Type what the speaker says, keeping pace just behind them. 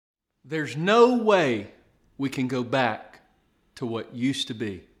There's no way we can go back to what used to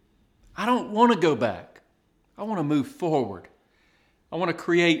be. I don't want to go back. I want to move forward. I want to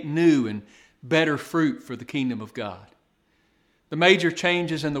create new and better fruit for the kingdom of God. The major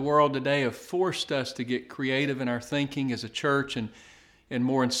changes in the world today have forced us to get creative in our thinking as a church and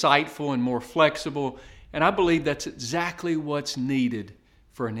more insightful and more flexible. And I believe that's exactly what's needed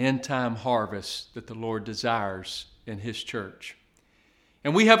for an end-time harvest that the Lord desires in His church.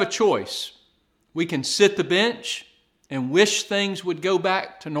 And we have a choice. We can sit the bench and wish things would go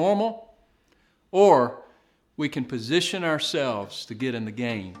back to normal, or we can position ourselves to get in the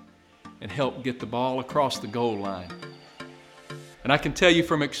game and help get the ball across the goal line. And I can tell you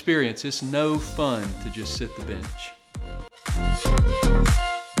from experience, it's no fun to just sit the bench.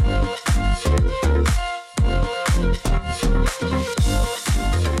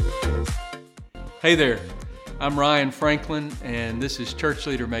 Hey there, I'm Ryan Franklin, and this is Church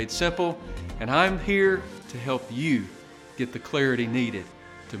Leader Made Simple, and I'm here to help you get the clarity needed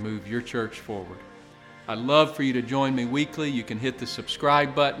to move your church forward. I'd love for you to join me weekly. You can hit the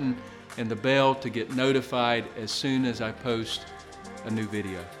subscribe button and the bell to get notified as soon as I post a new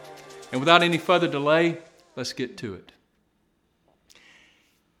video. And without any further delay, let's get to it.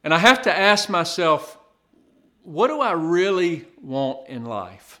 And I have to ask myself, what do I really want in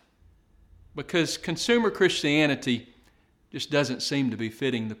life? Because consumer Christianity just doesn't seem to be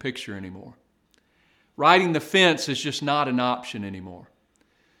fitting the picture anymore. Riding the fence is just not an option anymore.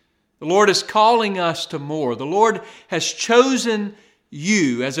 The Lord is calling us to more. The Lord has chosen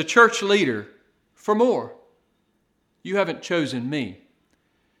you as a church leader for more. You haven't chosen me,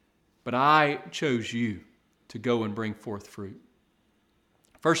 but I chose you to go and bring forth fruit.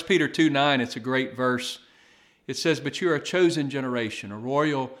 1 Peter 2:9, it's a great verse. It says, "But you are a chosen generation, a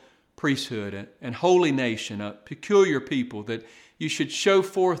royal priesthood, and holy nation, a peculiar people, that you should show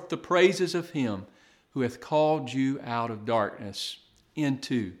forth the praises of Him who hath called you out of darkness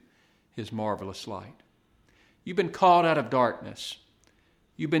into His marvelous light." You've been called out of darkness.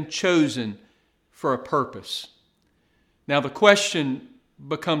 You've been chosen for a purpose. Now the question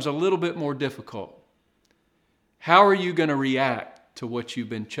becomes a little bit more difficult. How are you going to react to what you've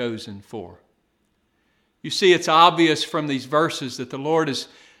been chosen for? You see, it's obvious from these verses that the Lord is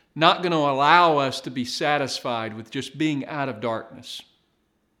not going to allow us to be satisfied with just being out of darkness.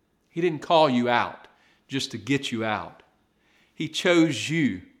 He didn't call you out just to get you out. He chose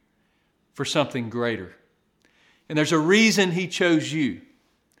you for something greater. And there's a reason He chose you.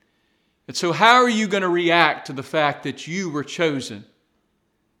 And so how are you going to react to the fact that you were chosen?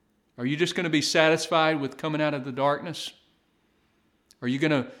 Are you just going to be satisfied with coming out of the darkness? Are you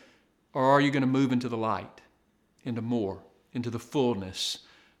going to move into the light, into more, into the fullness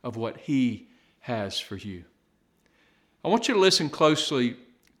of what He has for you? I want you to listen closely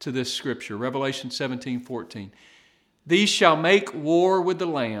to this scripture, Revelation 17:14. "These shall make war with the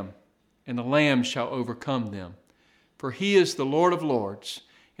Lamb, and the Lamb shall overcome them. For He is the Lord of lords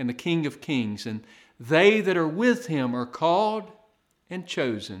and the King of kings, and they that are with Him are called and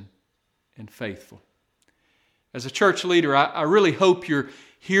chosen and faithful." As a church leader, I really hope you're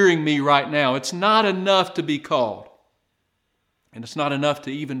hearing me right now. It's not enough to be called, and it's not enough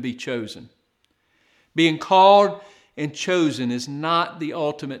to even be chosen. Being called and chosen is not the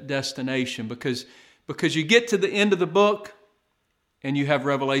ultimate destination, because you get to the end of the book and you have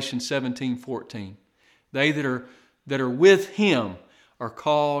Revelation 17:14. They that are with Him are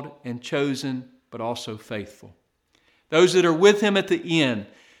called and chosen, but also faithful. Those that are with Him at the end,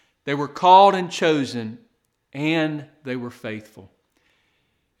 they were called and chosen, and they were faithful.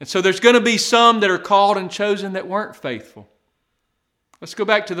 And so there's going to be some that are called and chosen that weren't faithful. Let's go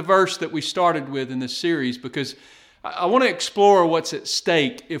back to the verse that we started with in this series, because I want to explore what's at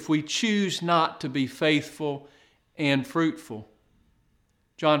stake if we choose not to be faithful and fruitful.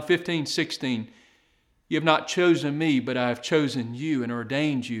 John 15:16, "You have not chosen me, but I have chosen you and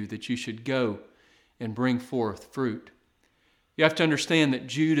ordained you that you should go and bring forth fruit." You have to understand that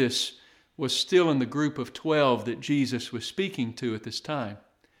Judas was still in the group of 12 that Jesus was speaking to at this time.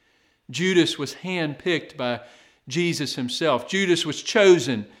 Judas was handpicked by Jesus Himself. Judas was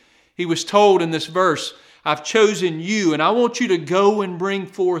chosen. He was told in this verse, "I've chosen you, and I want you to go and bring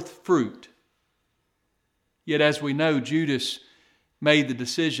forth fruit." Yet as we know, Judas made the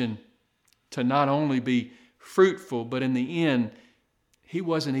decision to not only be fruitful, but in the end, he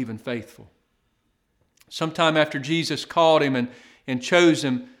wasn't even faithful. Sometime after Jesus called him and chose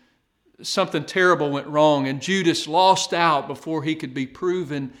him, something terrible went wrong, and Judas lost out before he could be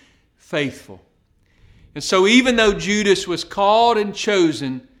proven faithful. And so even though Judas was called and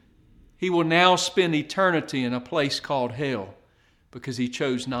chosen, he will now spend eternity in a place called hell, because he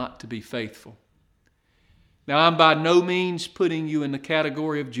chose not to be faithful. Now, I'm by no means putting you in the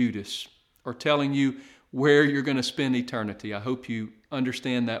category of Judas or telling you where you're going to spend eternity. I hope you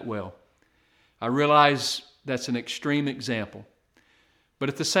understand that well. I realize that's an extreme example. But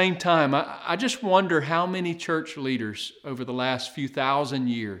at the same time, I just wonder how many church leaders over the last few thousand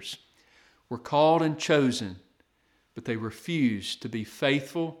years were called and chosen, but they refused to be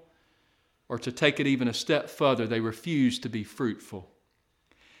faithful, or to take it even a step further, they refused to be fruitful.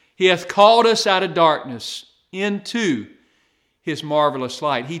 He hath called us out of darkness into His marvelous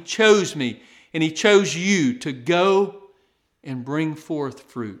light. He chose me and He chose you to go and bring forth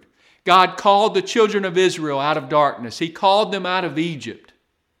fruit. God called the children of Israel out of darkness. He called them out of Egypt.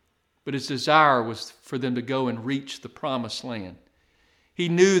 But His desire was for them to go and reach the promised land. He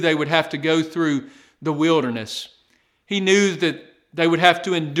knew they would have to go through the wilderness. He knew that they would have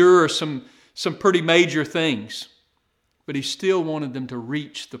to endure some pretty major things. But He still wanted them to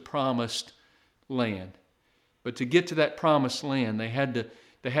reach the promised land. But to get to that promised land, they had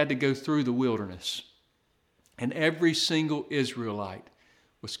to go through the wilderness. And every single Israelite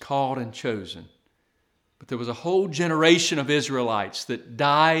was called and chosen. But there was a whole generation of Israelites that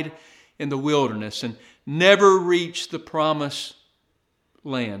died in the wilderness and never reached the promised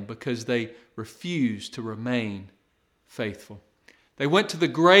land because they refused to remain faithful. They went to the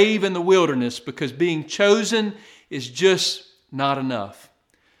grave in the wilderness because being chosen is just not enough.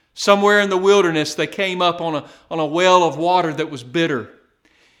 Somewhere in the wilderness, they came up on a well of water that was bitter.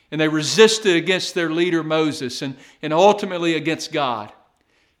 And they resisted against their leader Moses and ultimately against God.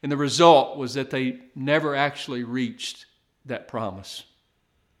 And the result was that they never actually reached that promise.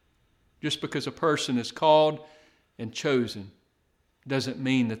 Just because a person is called and chosen doesn't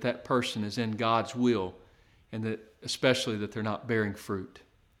mean that that person is in God's will, and that especially that they're not bearing fruit.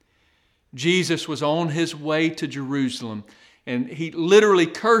 Jesus was on His way to Jerusalem, and He literally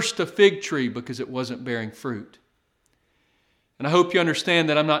cursed a fig tree because it wasn't bearing fruit. And I hope you understand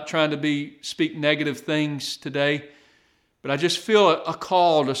that I'm not trying to speak negative things today, but I just feel a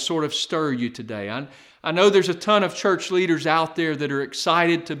call to sort of stir you today. I know there's a ton of church leaders out there that are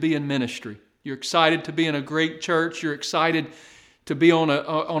excited to be in ministry. You're excited to be in a great church. You're excited to be on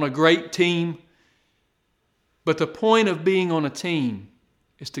a great team. But the point of being on a team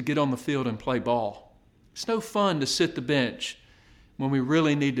is to get on the field and play ball. It's no fun to sit the bench when we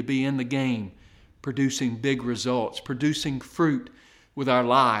really need to be in the game, producing big results, producing fruit with our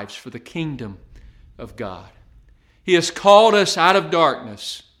lives for the kingdom of God. He has called us out of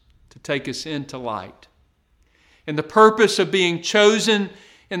darkness to take us into light. And the purpose of being chosen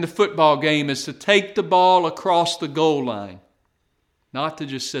in the football game is to take the ball across the goal line, not to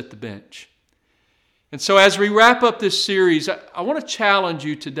just sit the bench. And so as we wrap up this series, I want to challenge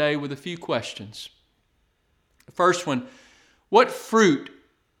you today with a few questions. The first one, what fruit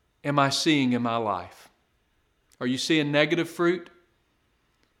am I seeing in my life? Are you seeing negative fruit?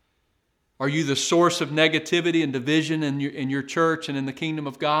 Are you the source of negativity and division in your church and in the kingdom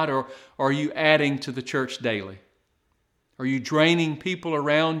of God? Or are you adding to the church daily? Are you draining people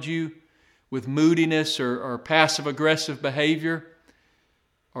around you with moodiness or passive-aggressive behavior?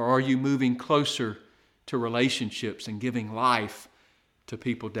 Or are you moving closer to relationships and giving life to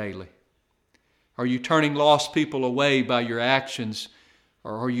people daily? Are you turning lost people away by your actions?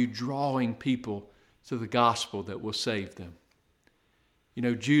 Or are you drawing people to the gospel that will save them? You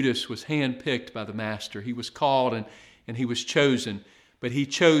know, Judas was handpicked by the Master. He was called and he was chosen, but he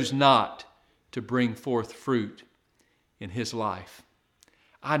chose not to bring forth fruit in his life.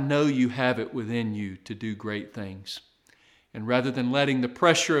 I know you have it within you to do great things. And rather than letting the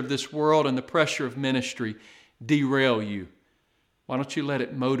pressure of this world and the pressure of ministry derail you, why don't you let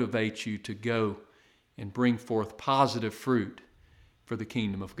it motivate you to go and bring forth positive fruit for the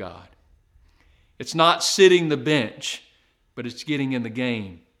kingdom of God? It's not sitting the bench, but it's getting in the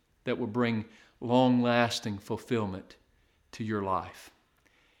game that will bring long-lasting fulfillment to your life.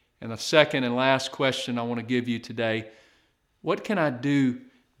 And the second and last question I want to give you today, what can I do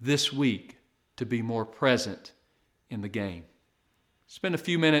this week to be more present in the game? Spend a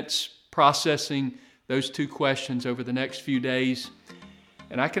few minutes processing those two questions over the next few days,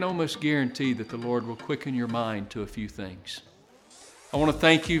 and I can almost guarantee that the Lord will quicken your mind to a few things. I want to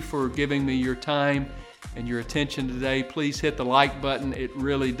thank you for giving me your time and your attention today. Please hit the like button. It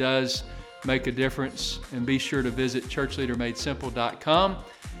really does make a difference. And be sure to visit churchleadermadesimple.com.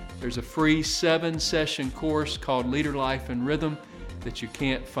 There's a free 7-session course called Leader Life and Rhythm that you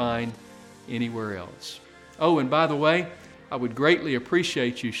can't find anywhere else. Oh, and by the way, I would greatly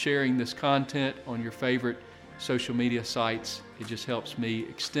appreciate you sharing this content on your favorite social media sites. It just helps me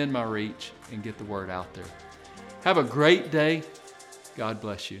extend my reach and get the word out there. Have a great day, God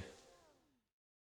bless you.